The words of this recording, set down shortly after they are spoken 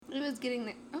getting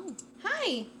there. Oh,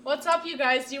 hi. What's up, you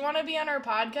guys? Do you want to be on our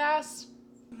podcast?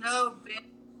 No, bitch.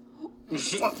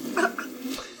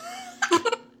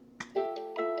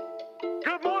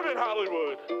 Good morning,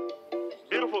 Hollywood.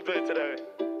 Beautiful day today.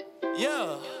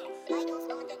 Yeah.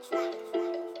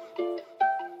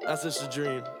 That's just a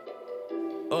dream.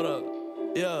 Hold up.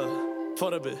 Yeah.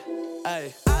 For the bit.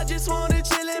 Ay. I just wanna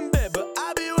chill in bed, but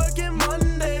I be working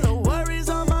Monday. No worries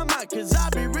on my mind, cause I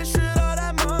be rich with all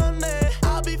that money.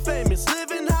 I'll be famous,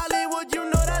 live in Hollywood, you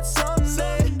know that's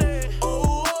Sunday.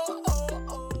 Oh, oh, oh,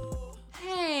 oh.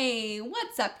 Hey,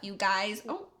 what's up, you guys?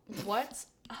 Oh, What's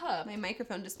up? my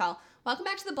microphone just fell. Welcome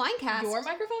back to the Blindcast. Your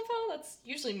microphone fell? That's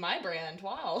usually my brand.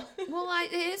 Wow. Well,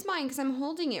 it is mine because I'm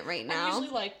holding it right now. I'm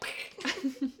usually like,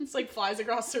 it's like flies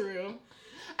across the room.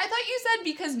 I thought you said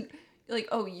because, like,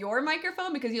 oh, your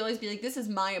microphone? Because you always be like, this is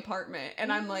my apartment.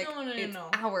 And I'm like, it's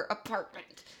our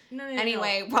apartment. No.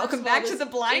 Anyway, First welcome of back all, to the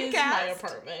this Blindcast. is my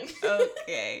apartment.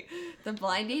 Okay. The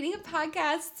Blind Dating of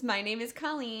Podcasts. My name is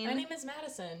Colleen. My name is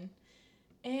Madison.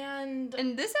 And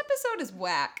this episode is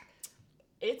whack.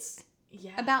 it's,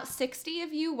 yeah. About 60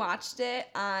 of you watched it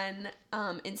on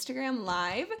Instagram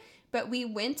Live, but we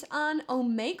went on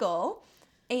Omegle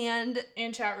and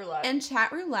chat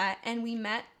roulette. And we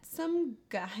met some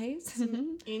guys.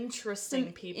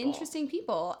 Interesting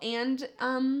people. And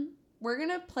we're going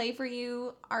to play for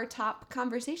you our top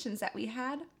conversations that we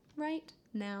had right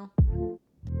now.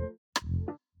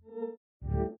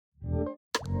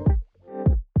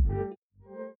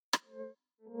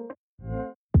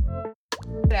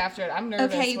 After it, I'm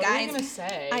nervous. Okay, you what guys. Are you gonna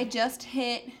say? I just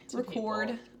hit To record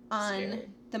people. on Scared.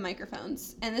 the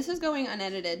microphones, and this is going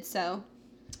unedited. So,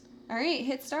 all right,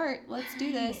 hit start. Let's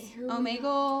do this. Here we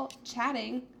Omegle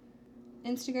chatting,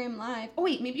 Instagram Live. Oh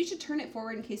wait, maybe you should turn it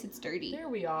forward in case it's dirty. There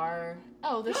we are.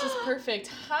 Oh, this is perfect.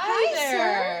 Hi, Hi,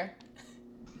 there.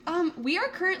 We are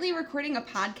currently recording a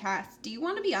podcast. Do you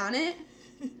want to be on it?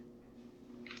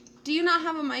 Do you not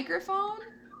have a microphone?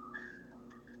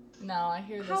 No, I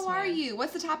hear this. How are man. you?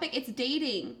 What's the topic? It's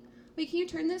dating. Wait, can you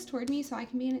turn this toward me so I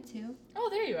can be in it too? Oh,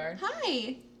 there you are. Hi.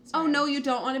 Sorry. Oh no, you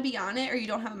don't want to be on it, or you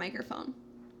don't have a microphone.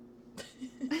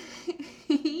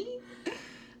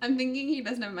 I'm thinking he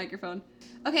doesn't have a microphone.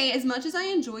 Okay, as much as I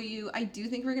enjoy you, I do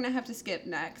think we're gonna have to skip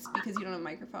next because you don't have a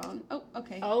microphone. Oh,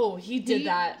 okay. Oh, he did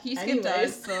that. He skipped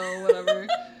Anyways. us, so whatever.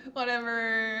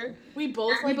 Whatever. We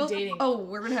both like dating. Oh,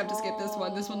 we're gonna have to skip this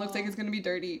one. This one looks like it's gonna be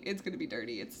dirty. It's gonna be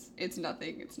dirty. It's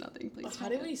nothing. It's nothing. Please. How stop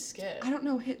did it. we skip? I don't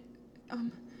know. Hit.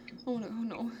 Oh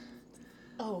no.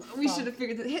 Oh, We fuck. should have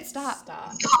figured that. Hit stop.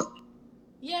 Stop.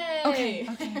 Yay. Okay.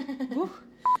 Whew.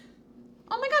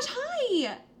 Oh my gosh!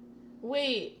 Hi.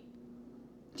 Wait.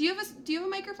 Do you have a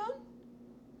microphone?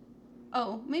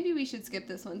 Oh, maybe we should skip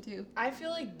this one too. I feel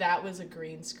like that was a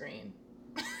green screen.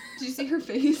 Did you see her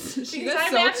face? Because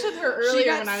I matched with her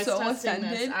earlier when I was so testing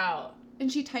this offended. out. And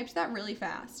she typed that really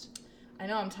fast. I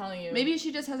know, I'm telling you. Maybe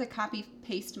she just has a copy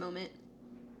paste moment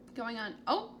going on.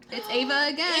 Oh, it's Ava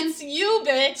again. It's you,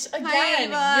 bitch. Again. Hi,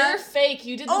 Ava. You're fake.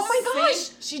 You did the Oh my gosh.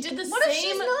 same. She did the What same. if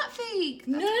she's not fake?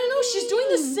 No. She's doing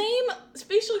the same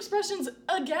facial expressions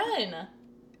again.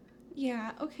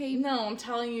 Yeah, okay. No, I'm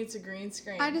telling you, it's a green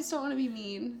screen. I just don't want to be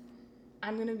mean.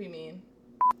 I'm gonna be mean.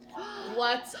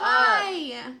 What's up?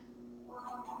 Hi.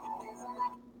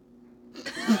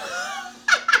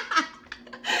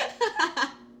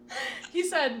 He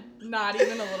said not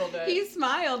even a little bit. He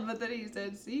smiled, but then he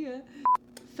said, "See ya."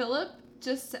 Philip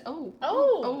just said,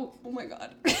 "Oh my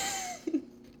God."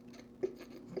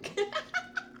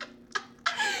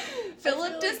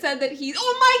 Philip just said that he's.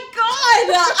 Oh my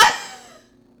God.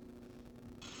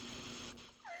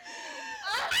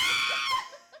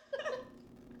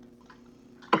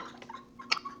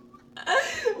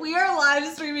 We are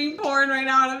live streaming porn right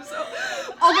now, and I'm so. Okay,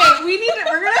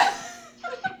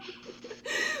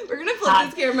 we're gonna flip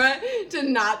this camera to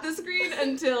not the screen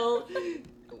until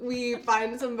we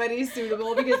find somebody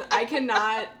suitable because I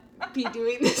cannot be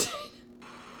doing this.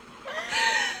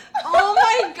 Oh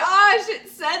my gosh! It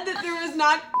said that there was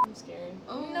not. I'm scared.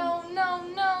 Oh. No. No.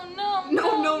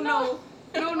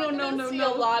 See a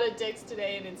lot of dicks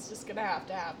today, and it's just gonna have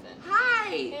to happen. Hi.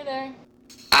 Hey there.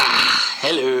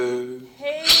 Hello.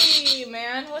 Hey,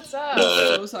 man. What's up?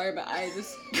 So sorry, but I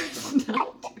just.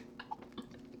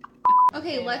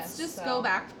 Okay, Yeah, let's just so- go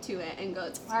back to it and go. All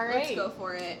Let's right. go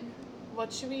for it.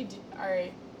 What should we do? All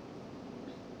right.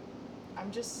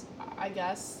 I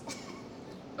guess.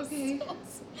 Okay.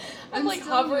 I'm like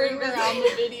still hovering nervous. around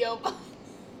the video.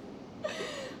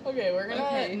 Okay, we're gonna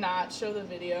Okay. not show the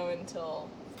video until.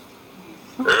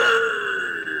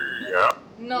 Yeah.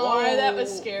 No, Whoa. that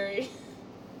was scary.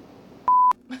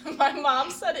 My mom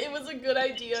said it was a good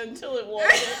idea until it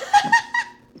wasn't.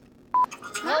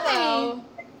 Hello.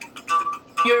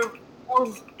 You're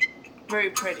both very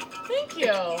pretty. Thank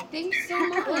you. Thanks so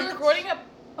much. We're recording a...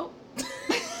 Oh.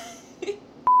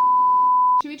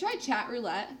 Should we try chat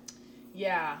roulette?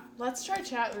 Yeah. Let's try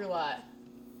chat roulette.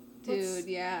 Dude,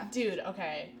 yeah. Dude,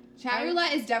 okay. Chat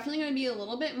roulette is definitely going to be a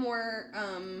little bit more,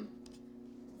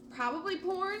 probably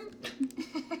porn.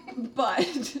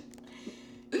 But...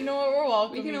 You know what? We're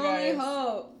welcome, we can you only guys.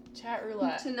 hope Chat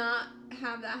roulette. to not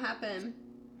have that happen.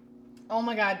 Oh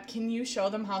my god, can you show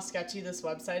them how sketchy this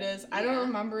website is? I don't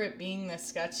remember it being this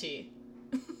sketchy.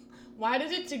 Why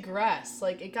did it digress?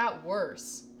 Like, it got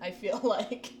worse, I feel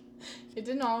like. It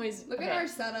didn't always... Look at our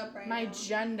setup right now. My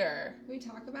gender. Can we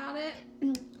talk about it?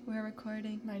 We're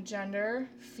recording. My gender,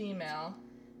 female.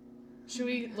 Should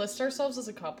we list ourselves as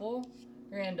a couple?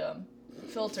 Random.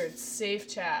 Filtered. Safe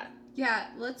chat. Yeah,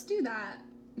 let's do that.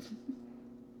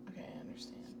 Okay, I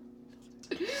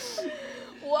understand.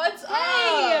 What's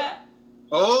Hey! up?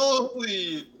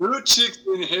 Holy, 2 chicks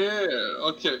in here.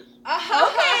 Okay.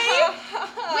 Okay.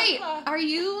 Wait,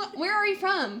 where are you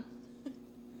from?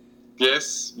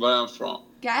 Guess where I'm from.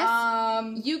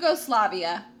 Guess?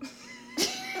 Yugoslavia.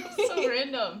 So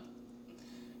random.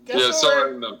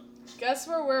 Guess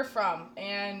where we're from,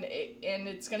 and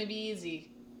it's gonna be easy.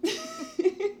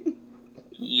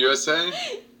 USA?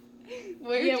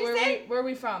 Where are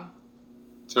we from?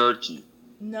 Turkey.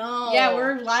 No. Yeah,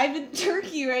 we're live in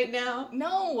Turkey right now.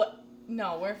 No,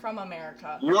 we're from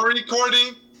America. You're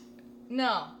recording?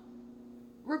 No.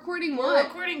 Recording We're what?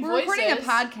 recording We're recording a voices.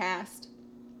 podcast.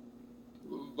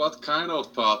 What kind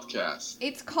of podcast?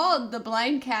 It's called The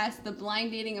Blindcast, The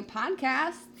Blind Dating a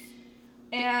Podcast.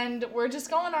 And we're just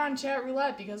going on chat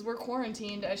roulette because we're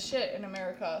quarantined as shit in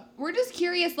America. We're just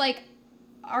curious, like,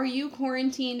 are you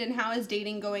quarantined and how is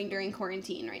dating going during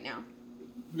quarantine right now?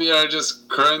 We are just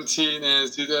quarantined and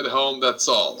sit at home, that's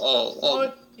all.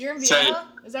 Oh, you're in Same. Vienna?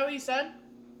 Is that what you said?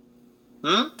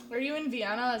 Hmm? Are you in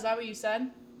Vienna? Is that what you said?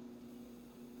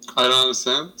 I don't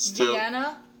understand. Still.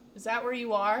 Vienna? Is that where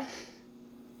you are?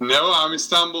 No, I'm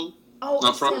Istanbul. Oh,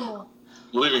 I'm from Istanbul.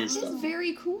 living That's Istanbul.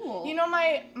 very cool. You know,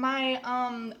 my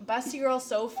bestie girl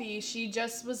Sophie, she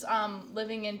just was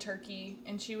living in Turkey,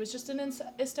 and she was just in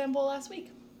Istanbul last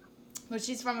week. But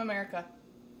she's from America.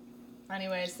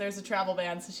 Anyways, there's a travel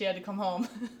ban, so she had to come home.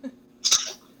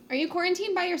 Are you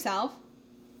quarantined by yourself?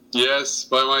 Yes,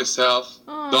 by myself.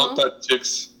 Aw. Don't touch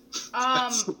chicks.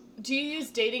 Do you use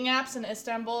dating apps in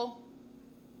Istanbul?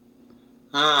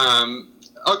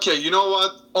 Okay, you know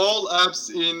what? All apps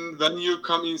when you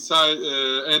come inside,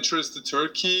 enters to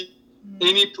Turkey,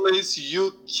 any place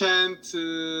you can't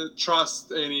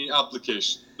trust any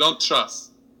application. Don't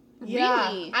trust. Yeah,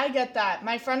 Really? I get that.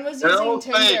 My friend was They're using all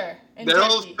Tinder fake. in They're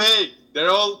all Turkey. fake. They're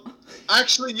all.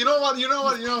 Actually, you know what? Wait, you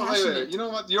know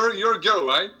what? You're a girl,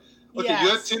 right? Okay, Yes.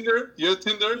 you have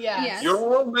Tinder. Yes. Yes. Your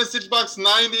whole message box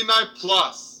 99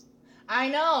 plus. I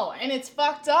know, and it's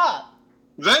fucked up.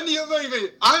 Then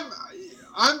wait.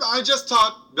 I just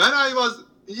thought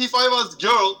if I was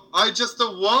girl, I just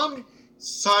one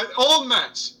side all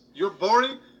match. You're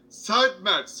boring. Side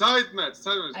match. I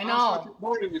I'm know. fucking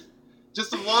boring. If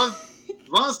just one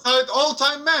side all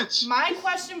time match. My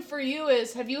question for you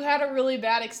is, have you had a really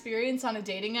bad experience on a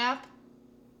dating app?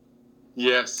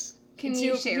 Yes. Can Do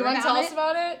you share you want to about tell it? us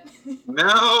about it? No,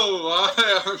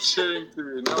 I am sharing to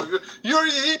you. No,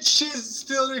 she's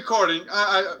still recording.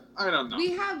 I don't know.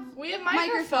 We have We have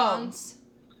microphones.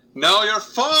 No, your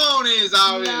phone is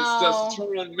always No. just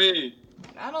throwing me.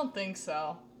 I don't think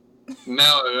so.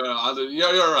 No,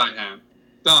 you're right, hand.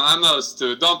 No, I'm not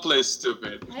stupid. Don't play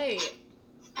stupid. Hey,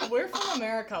 we're from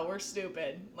America. We're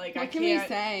stupid. Like, I What can we can't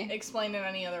say? explain it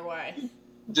any other way.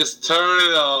 Just turn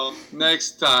it off.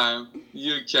 Next time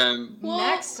you can. Well,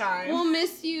 Next time. We'll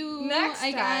miss you, Next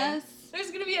I time. guess. There's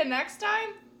gonna be a next time?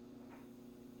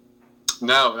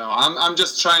 No. I'm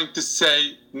just trying to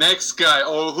say next guy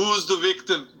or who's the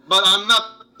victim. But I'm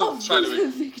not trying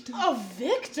to. Victim. A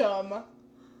victim?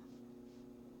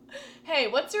 Hey,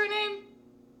 what's your name?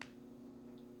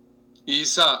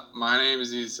 Isa. My name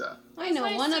is Isa. I know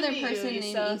It's nice one to other meet you, person named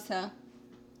Issa. Issa.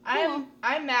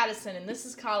 I'm Madison, and this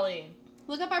is Colleen.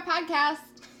 Look up our podcast.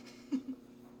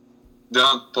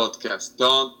 Don't podcast.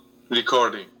 Don't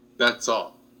recording. That's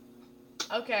all.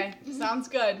 Okay, sounds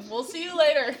good. We'll see you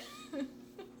later.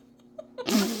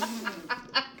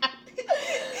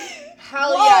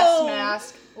 Hell Whoa. yes,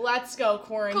 mask. Let's go,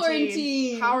 quarantine.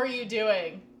 Quarantine. How are you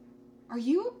doing? Are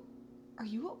you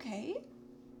okay?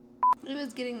 It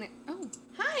was getting there. Oh,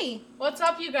 hi. What's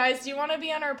up, you guys? Do you want to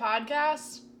be on our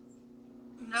podcast?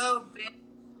 No,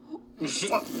 bitch.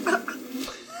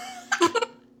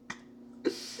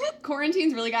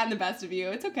 quarantine's really gotten the best of you.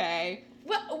 It's okay.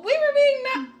 Well, we were being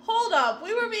hold up.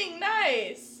 We were being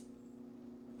nice.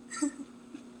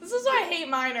 This is why I hate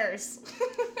minors.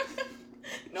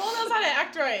 No one knows how to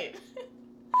act right.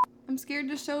 I'm scared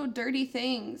to show dirty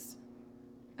things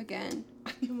again.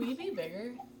 Can we be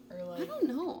bigger? Or I don't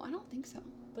know. I don't think so.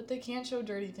 But they can't show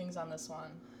dirty things on this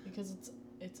one because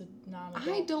it's a non-adult.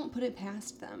 I don't put it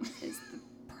past them. Is the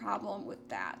problem with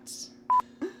that?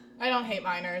 I don't hate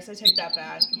minors. I take that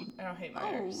back. I don't hate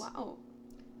minors. Oh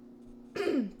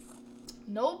wow.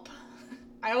 Nope.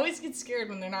 I always get scared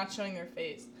when they're not showing their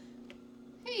face.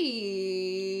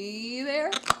 Hey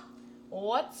there.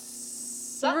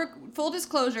 What's up? Full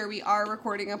disclosure, we are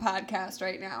recording a podcast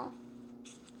right now.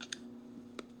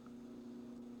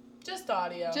 Just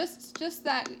audio. Just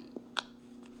that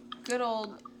good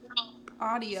old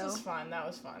audio. This is fun. That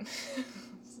was fun.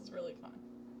 This is really fun.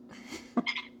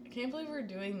 I can't believe we're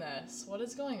doing this. What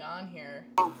is going on here?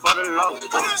 Yo,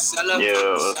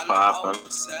 what's poppin'?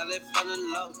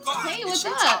 Hey, what's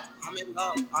up?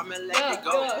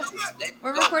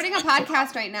 We're recording a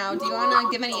podcast right now. Do you want to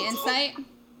give any insight?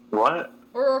 What?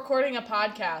 We're recording a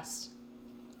podcast.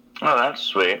 Oh, that's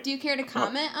sweet. Do you care to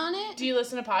comment on it? Do you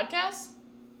listen to podcasts?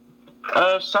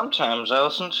 Sometimes I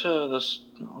listen to this.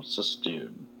 What's this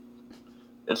dude?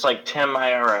 It's like Tim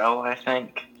IRL, I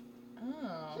think.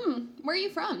 Oh. Where are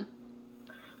you from?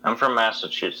 I'm from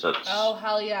Massachusetts. Oh,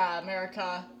 hell yeah,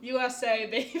 America. USA,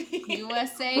 baby.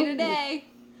 USA Today.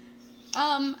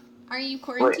 Are you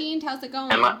quarantined? How's it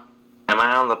going? Am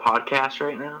I on the podcast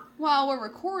right now? Well, we're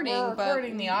recording,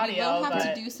 the audio, we'll have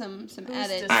but to do some who's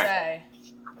edits. to say?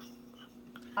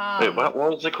 Wait, what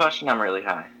was the question? I'm really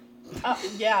high.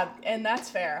 Yeah, and that's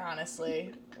fair,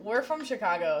 honestly. We're from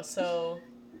Chicago, so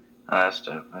That's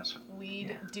dope. That's dope.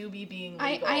 weed do be being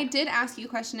legal. I did ask you a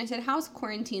question. I said, how's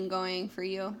quarantine going for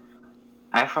you?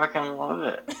 I fucking love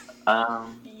it.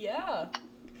 Yeah.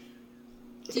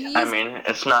 I mean,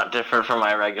 it's not different from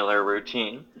my regular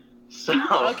routine. So.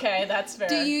 Okay, that's fair.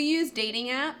 Do you use dating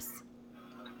apps?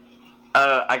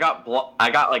 I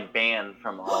got like banned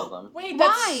from all of them. Wait, Why?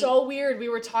 that's so weird. We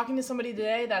were talking to somebody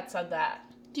today that said that.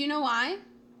 Do you know why?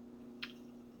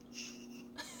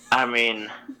 I mean,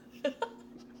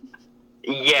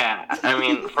 yeah. I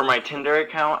mean, for my Tinder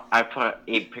account, I put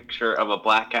a picture of a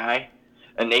black guy,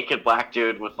 a naked black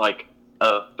dude with like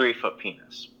a 3-foot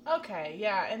penis. Okay,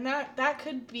 yeah, and that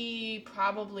could be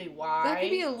probably why. That could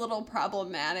be a little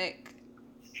problematic.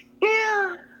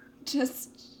 Yeah.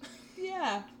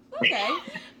 Yeah. Okay.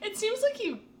 It seems like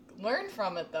you learned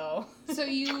from it though. So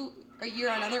you're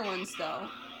on other ones though.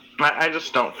 I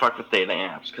just don't fuck with dating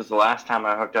apps because the last time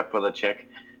I hooked up with a chick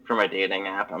for my dating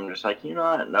app, I'm just like, you know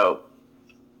what? Nope.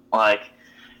 Like,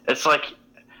 it's like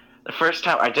the first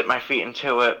time I dipped my feet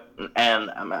into it,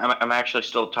 and I'm actually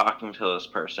still talking to this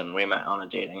person. We met on a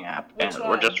dating app, Which and one?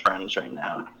 we're just friends right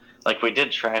now. Like, we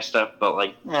did try stuff, but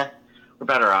like, we're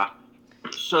better off.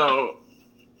 So,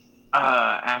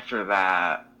 after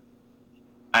that,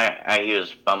 I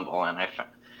used Bumble, and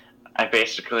I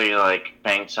basically like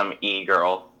banged some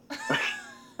e-girl.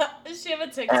 Does she have a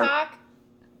TikTok?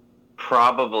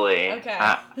 Probably.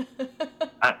 Okay.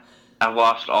 I've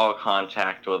lost all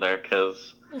contact with her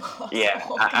because, yeah,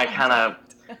 I kind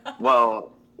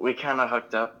of, we kind of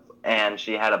hooked up and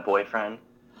she had a boyfriend,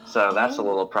 so that's a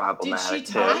little problematic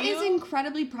too. tell That you? is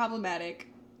incredibly problematic.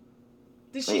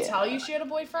 Did she tell you she had a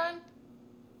boyfriend?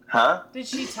 Huh? Did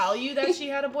she tell you that she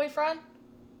had a boyfriend?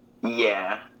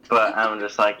 Yeah, but I'm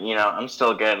just like, I'm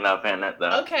still good enough in it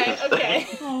though. Okay.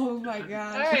 Oh my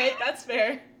gosh. All right, that's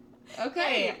fair.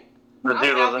 Okay. The I'm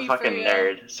dude was happy a for fucking you.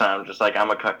 nerd, so I'm just like, I'm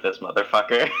gonna cook this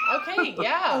motherfucker. Okay,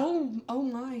 yeah. Oh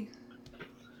my.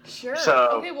 Sure. So-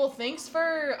 Okay, well, thanks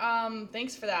for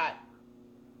that.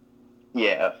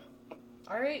 Yeah.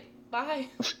 All right, bye.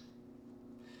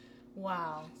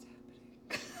 Wow.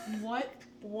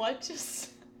 What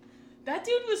just... That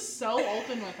dude was so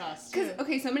open with us, too.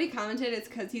 Okay, somebody commented it's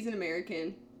because he's an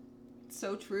American. It's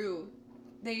so true.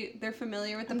 They're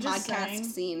familiar with the I'm just podcast saying.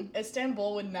 scene.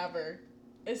 Istanbul would never.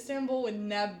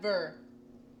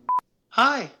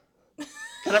 Hi.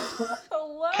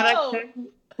 Hello.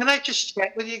 Can I just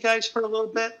chat with you guys for a little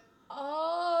bit?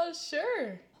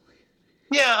 Sure.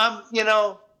 Yeah,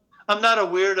 I'm not a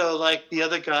weirdo like the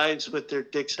other guys with their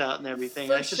dicks out and everything.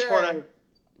 For I just sure. want to.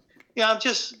 Yeah, I'm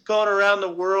just going around the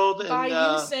world and. By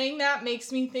you saying that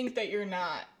makes me think that you're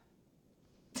not.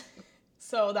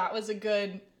 So that was a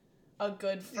good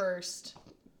first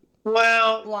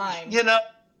well, line.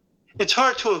 It's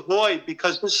hard to avoid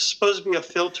because this is supposed to be a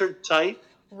filtered site.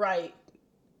 Right.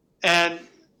 And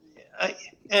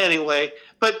anyway,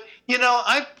 But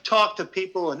I've talked to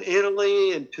people in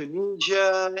Italy and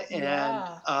Tunisia and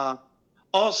Yeah.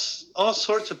 all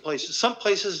sorts of places. Some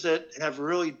places that have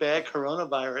really bad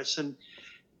coronavirus, and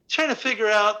trying to figure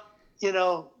out,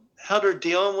 how they're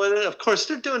dealing with it. Of course,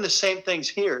 they're doing the same things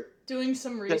here. Doing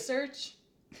some research.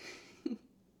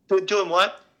 They're doing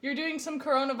what? You're doing some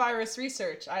coronavirus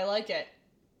research. I like it.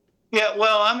 Yeah,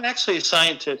 well, I'm actually a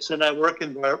scientist, and I work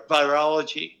in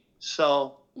virology.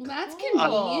 So, Well, that's Cool.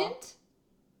 convenient.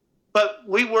 but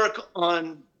we work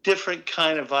on different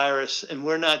kind of virus, and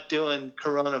we're not doing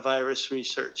coronavirus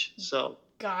research. So,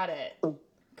 Got it.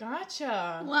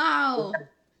 Gotcha. Wow.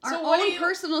 Our So what do own you-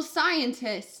 personal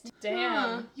scientist. Damn.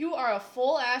 Huh. You are a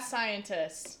full-ass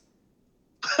scientist.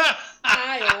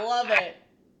 I love it.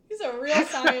 He's a real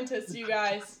scientist, you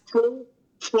guys.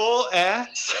 full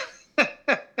ass.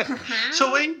 So,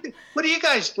 what do you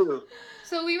guys do?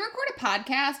 So we record a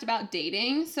podcast about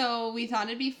dating, so we thought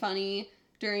it'd be funny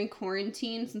during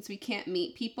quarantine, since we can't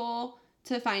meet people,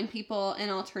 to find people in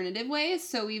alternative ways.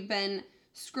 So we've been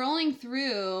scrolling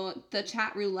through the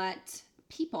chat roulette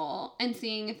people and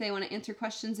seeing if they want to answer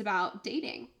questions about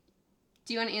dating.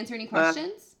 Do you want to answer any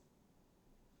questions?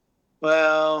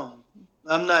 Well,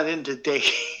 I'm not into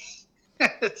dating.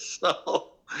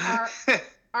 So,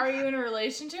 Are you in a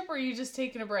relationship or are you just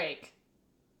taking a break?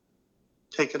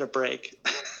 taking a break.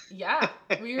 Yeah,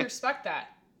 we respect that.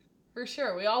 For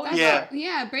sure. We always Yeah. are.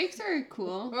 Yeah, breaks are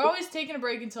cool. We're always taking a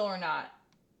break until we're not.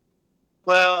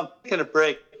 Well, I'm taking a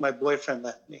break. My boyfriend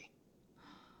left me.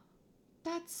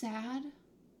 That's sad.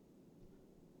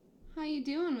 How you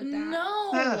doing with that?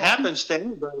 No. It happens to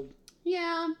anybody.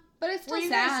 Yeah, but it's Were still you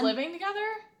sad. guys living together?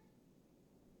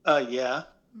 Yeah.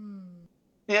 Hmm.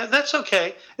 Yeah, that's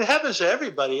okay. It happens to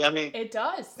everybody. I mean, It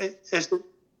does. has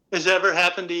it ever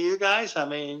happened to you guys? I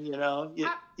mean, or you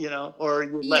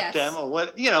left Yes. them or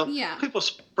what, Yeah. people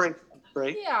break.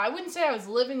 Yeah, I wouldn't say I was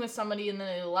living with somebody and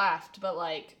then they left, but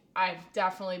like I've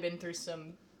definitely been through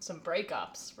some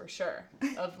breakups for sure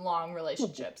of long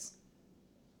relationships.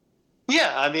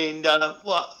 Yeah, I mean,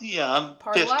 I'm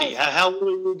Part of 50. life. How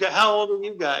old are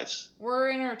you guys? We're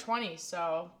in our 20s,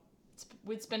 so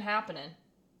it's been happening.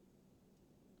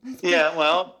 Yeah,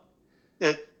 well,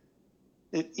 it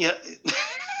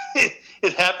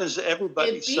happens to everybody.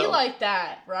 It'd be so like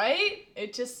that, right?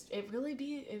 It really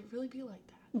be like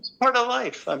that. it's part of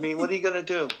life. I mean, what are you gonna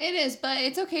do? It is, but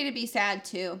it's okay to be sad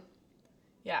too.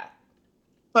 Yeah.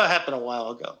 Well, it happened a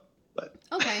while ago, but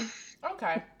Okay.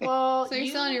 Okay. Well, So you're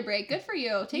still on your break. Good for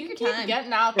you. Take your keep time.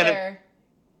 getting out And there.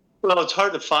 well, it's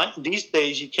hard to find these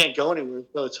days. You can't go anywhere,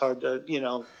 so it's hard to,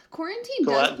 Quarantine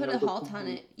Go does out put a and- halt on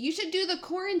it. You should do the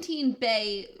quarantine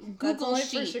bay That's Google only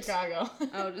sheet. for Chicago.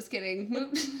 Oh, just kidding.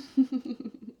 Just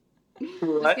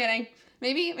What? kidding.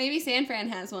 Maybe San Fran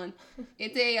has one.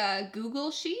 It's a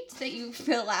Google sheet that you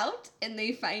fill out, and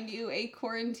they find you a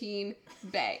quarantine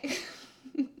bay.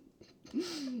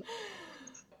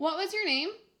 What was your name?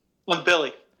 I'm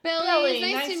Billy. Billy.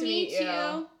 Billy, Nice to meet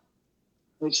you.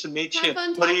 Nice to meet you. Have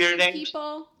fun What are talking your to names?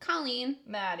 people. Colleen.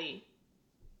 Maddie.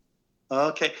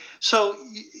 Okay, so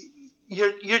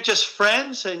you're just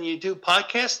friends and you do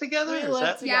podcasts together? We Is live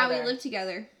that? together. Yeah, we live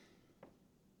together.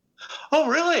 Oh,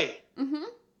 really? Mm-hmm.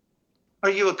 Are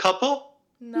you a couple?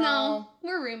 No.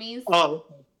 We're roomies. Oh,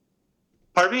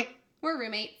 pardon me? We're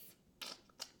roommates.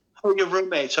 Oh, you're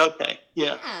roommates. Okay,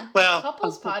 yeah. Yeah. Well,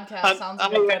 Couples podcast I'm- sounds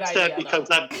like a good asked that idea. because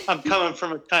I'm coming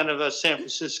from a kind of a San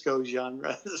Francisco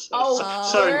genre. So, Oh,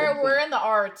 sorry. we're in the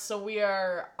arts, so we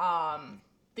are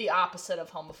the opposite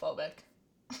of homophobic.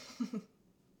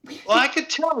 Well, I could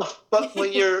tell, but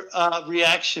when your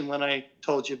reaction when I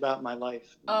told you about my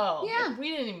life. Oh, Yeah. we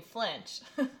didn't even flinch.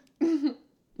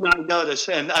 No, I noticed,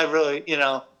 and I really,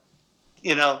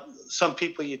 some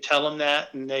people you tell them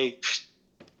that and they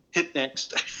hit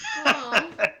next. Aw.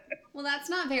 Well, that's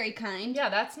not very kind. Yeah,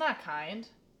 that's not kind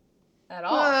at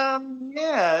all.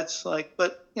 Yeah, it's like,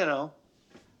 but I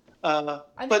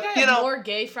think but I have more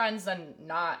gay friends than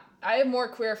not. I have more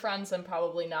queer friends than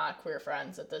probably not queer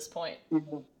friends at this point.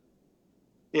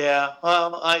 Yeah,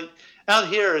 well, out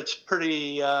here it's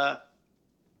pretty, what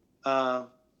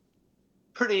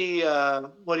do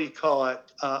you call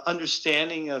it?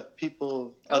 Understanding of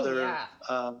people, Oh, other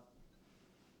yeah.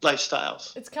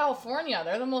 lifestyles. It's California.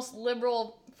 They're the most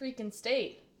liberal freaking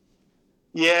state.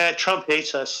 Yeah, Trump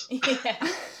hates us. Yeah.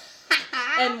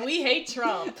 And we hate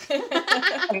Trump.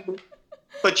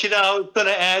 But I was going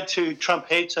to add to Trump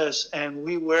hates us, and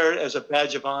we wear it as a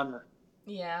badge of honor.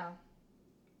 Yeah.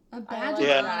 A badge like of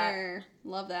that. honor.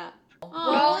 Love that. Oh,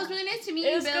 Well, it was really nice to meet It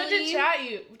you, was Billy. good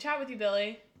to chat with you,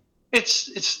 Billy.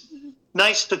 It's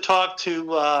nice to talk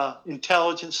to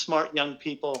intelligent, smart young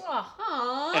people. Oh,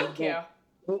 Aw. thank you.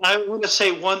 I want to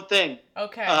say one thing.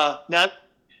 Okay. Now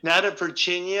that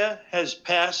Virginia has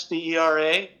passed the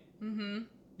ERA, Mm-hmm.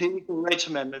 the Equal Rights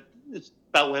Amendment, it's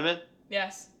about women.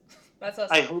 Yes. That's us.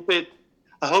 I hope it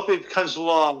becomes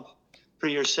law for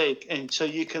your sake, and so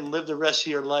you can live the rest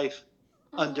of your life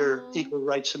under Equal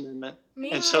Rights Amendment, Me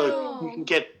and so too. you can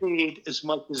get paid as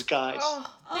much as guys. Oh,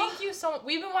 thank you so much.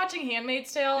 We've been watching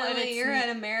Handmaid's Tale, and Billy, you're an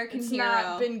American it's hero.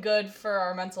 not been good for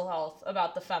our mental health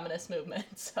about the feminist movement.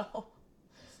 So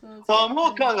Well, I'm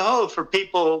all gung ho for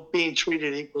people being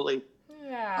treated equally.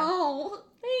 yeah. Oh,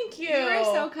 Thank you. you are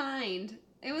so kind.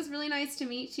 It was really nice to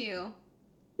meet you.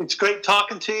 It's great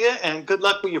talking to you, and good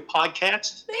luck with your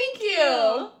podcast. Thank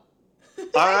you.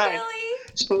 All right,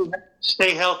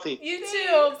 stay healthy. You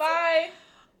too. Bye.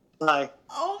 Bye.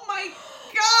 Oh my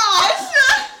gosh!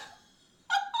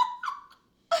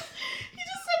 He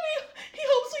just said he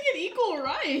hopes we get equal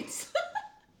rights.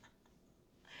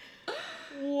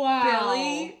 Wow.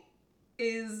 Billy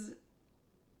is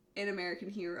an American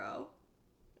hero.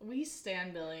 We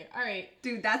stand Billy. All right.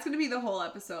 Dude, that's gonna be the whole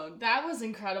episode. That was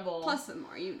incredible. Plus some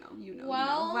more, you know.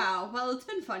 Well- Wow. Well, it's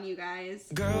been fun, you guys.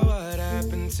 Girl, what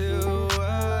happened to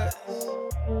us?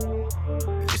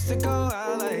 Used to go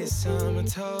out like summer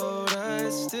told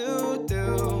us to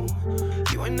do.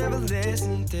 You ain't never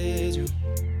listened, did you?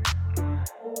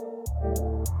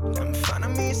 I'm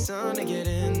finding me something to get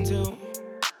into.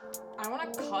 I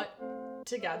want to cut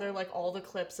together like all the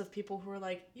clips of people who were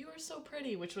like, "You are so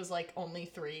pretty," which was like only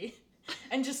 3,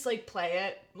 and just like play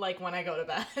it like when I go to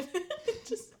bed.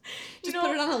 just Just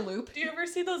put it on a loop. Do you ever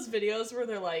see those videos where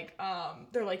they're like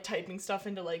typing stuff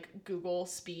into like Google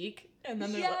Speak, and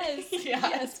then they're like,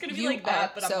 it's gonna be You like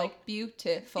that, are but so I'm like,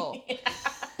 beautiful.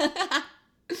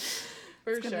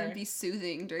 for It's sure. gonna be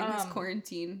soothing during this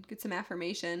quarantine. Get some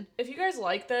affirmation. If you guys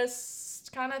like this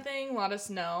kind of thing, let us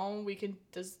know.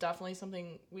 There's definitely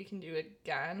something we can do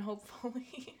again,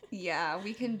 hopefully. Yeah,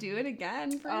 we can do it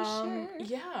again for sure.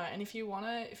 Yeah, and if you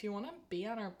wanna be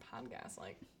on our podcast,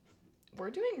 like we're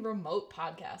doing remote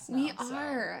podcasts now. We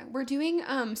are. We're doing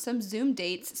some Zoom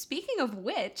dates. Speaking of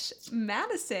which,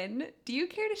 Madison, do you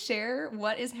care to share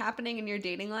what is happening in your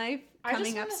dating life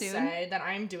coming up soon? I just want to say that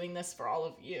I'm doing this for all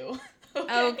of you.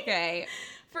 Okay.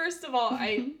 First of all,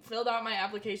 I filled out my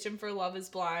application for Love is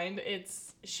Blind.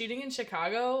 It's shooting in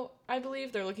Chicago, I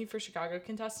believe. They're looking for Chicago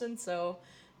contestants, so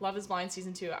Love is Blind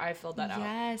Season 2, I filled that out.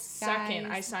 Yes, Second,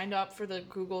 guys. I signed up for the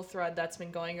Google thread that's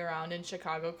been going around in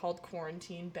Chicago called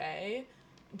Quarantine Bay.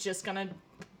 Just gonna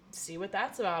see what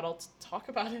that's about. I'll talk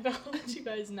about it. I'll let you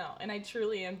guys know. And I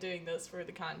truly am doing this for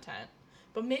the content.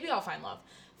 But maybe I'll find love.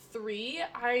 3,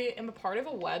 I am a part of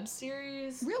a web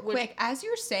series. Real quick, as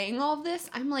you're saying all of this,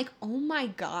 I'm like, oh my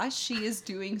gosh, she is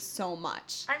doing so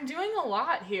much. I'm doing a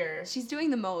lot here. She's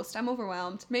doing the most. I'm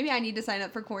overwhelmed. Maybe I need to sign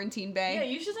up for Quarantine Bay. Yeah,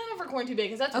 you should sign up for Quarantine Bay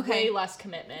because that's Okay. way less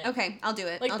commitment. Okay, I'll do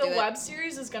it. Like I'll the do web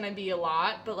series is gonna be a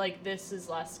lot, but like this is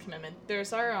less commitment.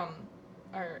 There's our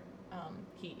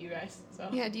heat, you guys. So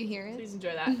Yeah, do you hear it? please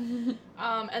enjoy that.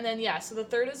 And then so the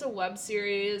 3rd is a web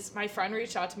series. My friend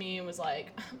reached out to me and was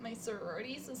like, my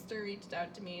sorority sister reached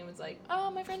out to me and was like,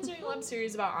 oh, my friend's doing a web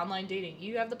series about online dating.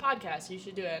 You have the podcast, you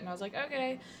should do it. And I was like,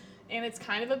 okay. And it's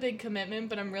kind of a big commitment,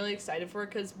 but I'm really excited for it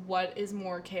because what is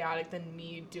more chaotic than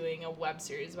me doing a web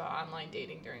series about online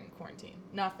dating during quarantine?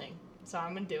 Nothing. So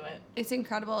I'm gonna do it. It's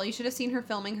incredible. You should have seen her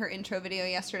filming her intro video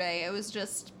yesterday. It was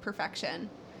just perfection.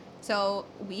 So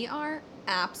we are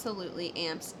absolutely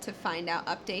amped to find out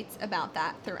updates about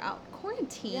that throughout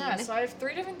quarantine. Yeah, so I have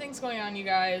 3 different things going on, you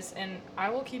guys, and I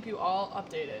will keep you all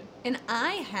updated. And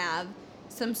I have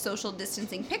some social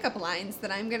distancing pickup lines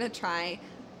that I'm going to try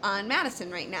on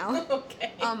Madison right now.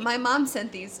 Okay. My mom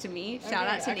sent these to me. Shout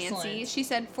Okay, out to Nancy. excellent. She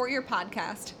said, for your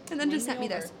podcast, and then just Win sent me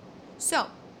me over. this. So,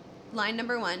 line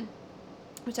number 1,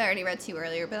 which I already read to you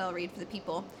earlier, but I'll read for the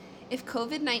people. If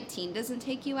COVID-19 doesn't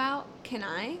take you out, can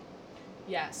I?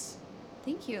 Yes.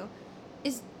 Thank you.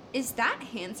 Is that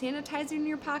hand sanitizer in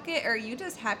your pocket, or are you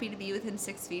just happy to be within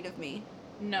 6 feet of me?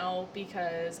 No,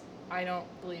 because I don't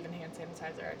believe in hand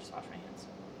sanitizer. I just wash my hands.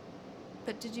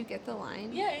 But did you get the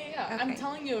line? Yeah. I'm Okay.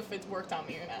 telling you if it's worked on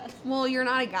me or not. Well, you're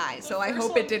not a guy, so I first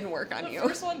hope one- it didn't work on The you.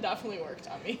 first one definitely worked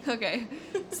on me. Okay.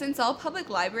 Since all public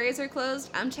libraries are closed,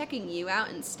 I'm checking you out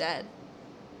instead.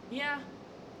 Yeah.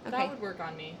 Okay. That would work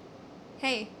on me.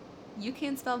 Hey, you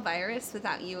can't spell virus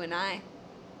without you and I.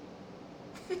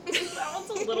 That one's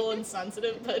a little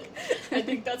insensitive, but I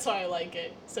think that's why I like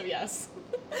it. So yes.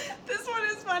 This one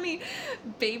is funny.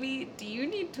 Baby, do you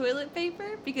need toilet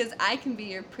paper? Because I can be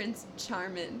your Prince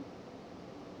Charmin.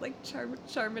 Like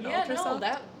Charmin Yeah, Ultra no,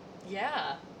 Soft.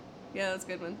 yeah. Yeah, that's a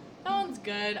good one. That one's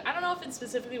good. I don't know if it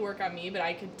specifically work on me, but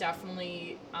I could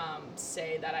definitely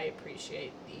say that I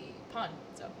appreciate the pun.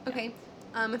 So yeah. Okay,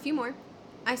 a few more.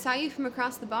 I saw you from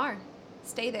across the bar.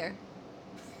 Stay there.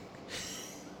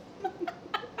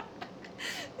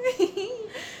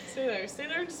 Stay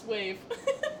there and just wave.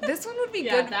 This one would be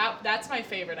Yeah, good. that's my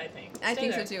favorite, I think. I Stay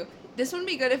think there. so too. This one would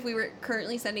be good if we were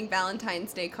currently sending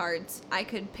Valentine's Day cards. I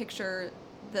could picture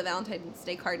the Valentine's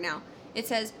Day card now. It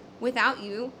says, "Without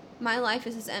you, my life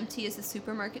is as empty as the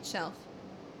supermarket shelf."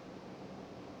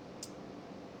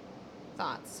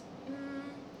 Thoughts?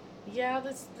 Yeah,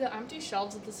 the empty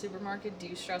shelves at the supermarket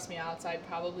do stress me out, so I'd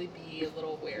probably be a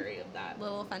little wary of that. A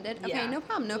little offended? Okay, Yeah, no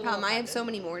problem, no a little problem. I have offended. so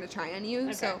many more to try on you.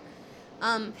 Okay. So,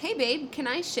 hey babe, can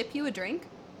I ship you a drink?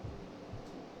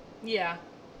 Yeah.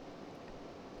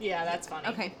 Yeah, that's funny.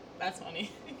 Okay. That's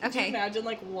funny. Could Okay. you imagine,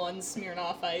 like, one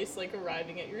Smirnoff Ice, like,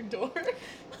 arriving at your door?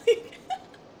 Like,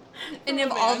 And oh,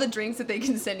 of all man. the drinks that they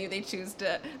can send you, they choose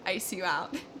to ice you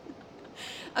out.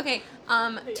 Okay,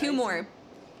 They two ice more.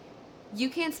 You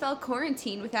can't spell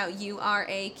quarantine without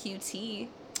URAQT.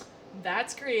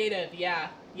 That's creative, yeah.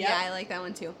 Yep. Yeah, I like that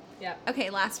one too. Yeah. Okay,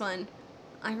 last one.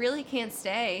 I really can't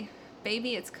stay.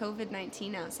 Baby, it's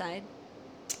COVID-19 outside.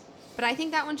 But I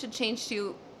think that one should change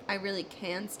to I really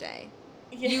can stay.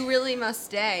 Yeah. You really must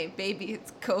stay. Baby,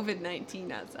 it's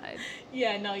COVID-19 outside.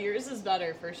 Yeah, no, yours is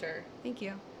better for sure. Thank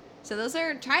you. So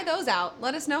try those out.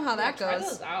 Let us know how that try goes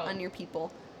those out. on your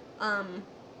people.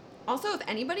 Also, if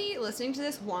anybody listening to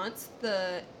this wants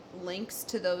the links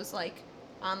to those like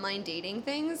online dating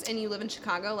things and you live in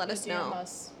Chicago, let us DM know.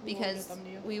 us. We'll Because get them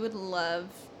to you. we would love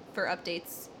for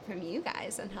updates from you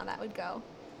guys on how that would go.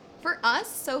 For us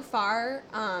so far,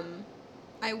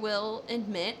 I will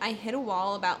admit I hit a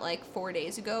wall about like 4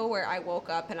 days ago where I woke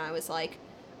up and I was like,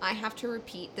 I have to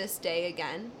repeat this day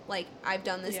again. Like, I've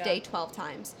done this Yeah. day 12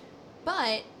 times.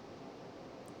 But,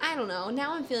 I don't know.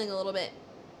 Now I'm feeling a little bit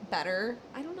better.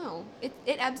 I don't know. It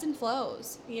ebbs and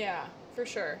flows. Yeah, for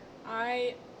sure.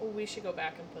 We should go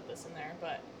back and put this in there,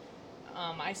 but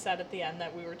I said at the end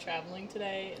that we were traveling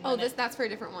today. And Oh, then that's for a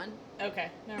different one. Okay,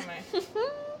 never mind.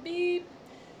 Beep.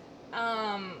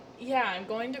 Yeah, I'm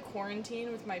going to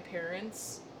quarantine with my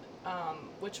parents,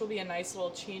 which will be a nice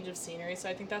little change of scenery. So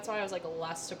I think that's why I was like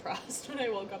less depressed when I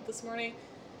woke up this morning.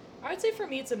 I would say for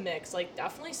me it's a mix. Like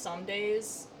definitely some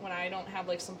days when I don't have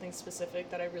like something specific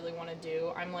that I really want to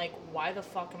do, I'm like, why the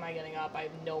fuck am I getting up? I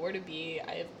have nowhere to be.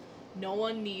 No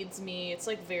one needs me. It's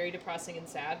like very depressing and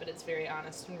sad, but it's very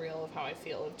honest and real of how I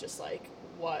feel of just like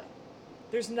what.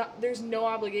 There's no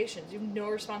obligations. You have no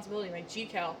responsibility. My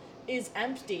GCal is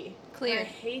empty. Clear. And I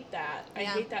hate that. I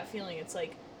Yeah. hate that feeling. It's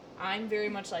like I'm very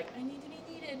much like I need to be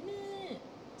needed. Meh.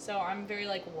 So I'm very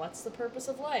like, what's the purpose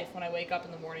of life when I wake up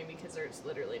in the morning because there's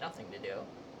literally nothing to do.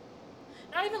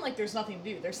 Not even like there's nothing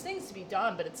to do. There's things to be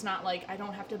done, but it's not like I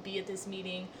don't have to be at this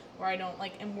meeting or I don't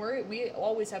like. And we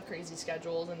always have crazy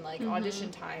schedules and like audition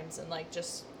times and like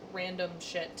just random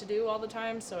shit to do all the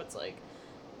time. So it's like,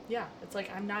 yeah, it's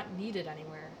like I'm not needed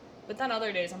anywhere. But then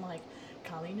other days I'm like,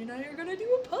 Colleen and I are gonna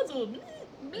do a puzzle.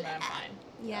 And I'm fine.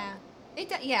 Yeah. It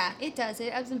does.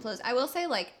 It ebbs and flows. I will say,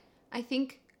 like, I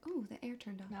think... Oh, the air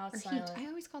turned off. Now it's or heat. silent. I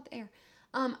always call it the air.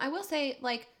 I will say,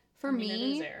 like, for I mean, it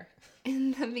me, is air.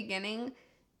 in the beginning,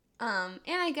 and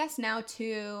I guess now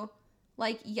too,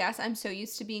 like, yes, I'm so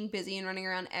used to being busy and running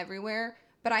around everywhere,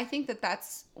 but I think that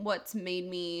that's what's made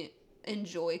me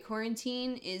enjoy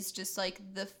quarantine is just, like,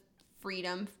 the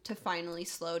freedom to finally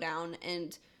slow down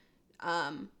and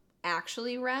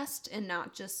actually rest and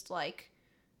not just, like,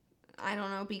 I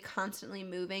don't know, be constantly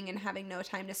moving and having no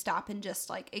time to stop and just,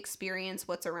 like, experience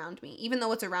what's around me. Even though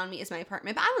what's around me is my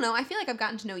apartment. But I don't know, I feel like I've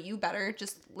gotten to know you better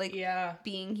just, like, Yeah.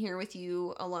 being here with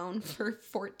you alone for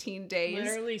 14 days.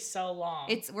 Literally so long.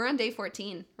 We're on day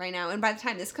 14 right now. And by the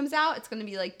time this comes out, it's going to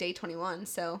be, like, day 21.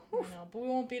 So, I know, but we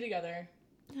won't be together.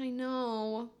 I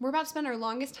know. We're about to spend our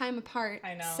longest time apart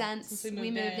I know, since since we we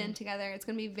moved moved in in together. It's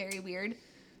going to be very weird.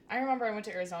 I remember I went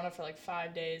to Arizona for like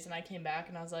 5 days and I came back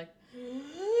and I was like,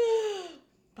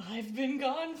 I've been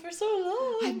gone for so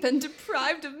long. I've been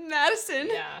deprived of Madison.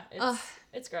 Yeah,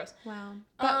 it's gross. Wow.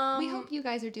 But we hope you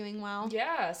guys are doing well.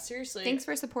 Yeah, seriously. Thanks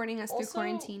for supporting us through Also,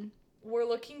 quarantine. We're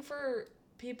looking for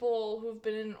people who've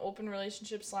been in an open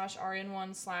relationship / are in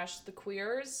one / the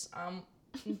queers.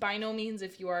 By no means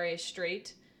if you are a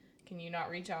straight, can you not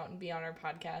reach out and be on our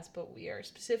podcast, but we are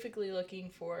specifically looking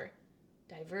for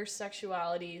diverse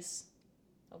sexualities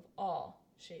of all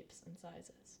shapes and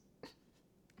sizes.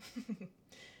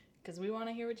 Because we want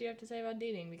to hear what you have to say about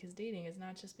dating, because dating is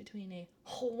not just between a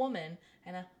whole woman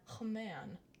and a whole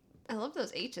man. I love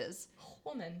those H's.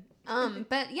 Woman.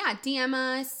 But yeah, DM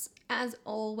us as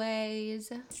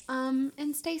always.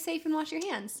 And stay safe and wash your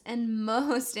hands. And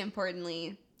most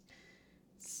importantly,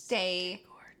 stay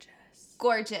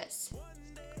gorgeous.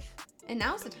 And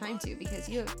now's the time to, because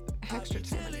you have extra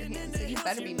time on your hands, so you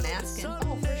better be masking.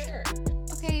 Oh, for sure.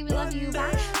 Okay, we love you.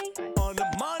 Bye. On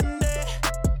a Monday,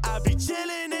 I be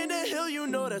chilling in the hill, you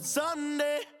know that's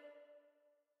Sunday.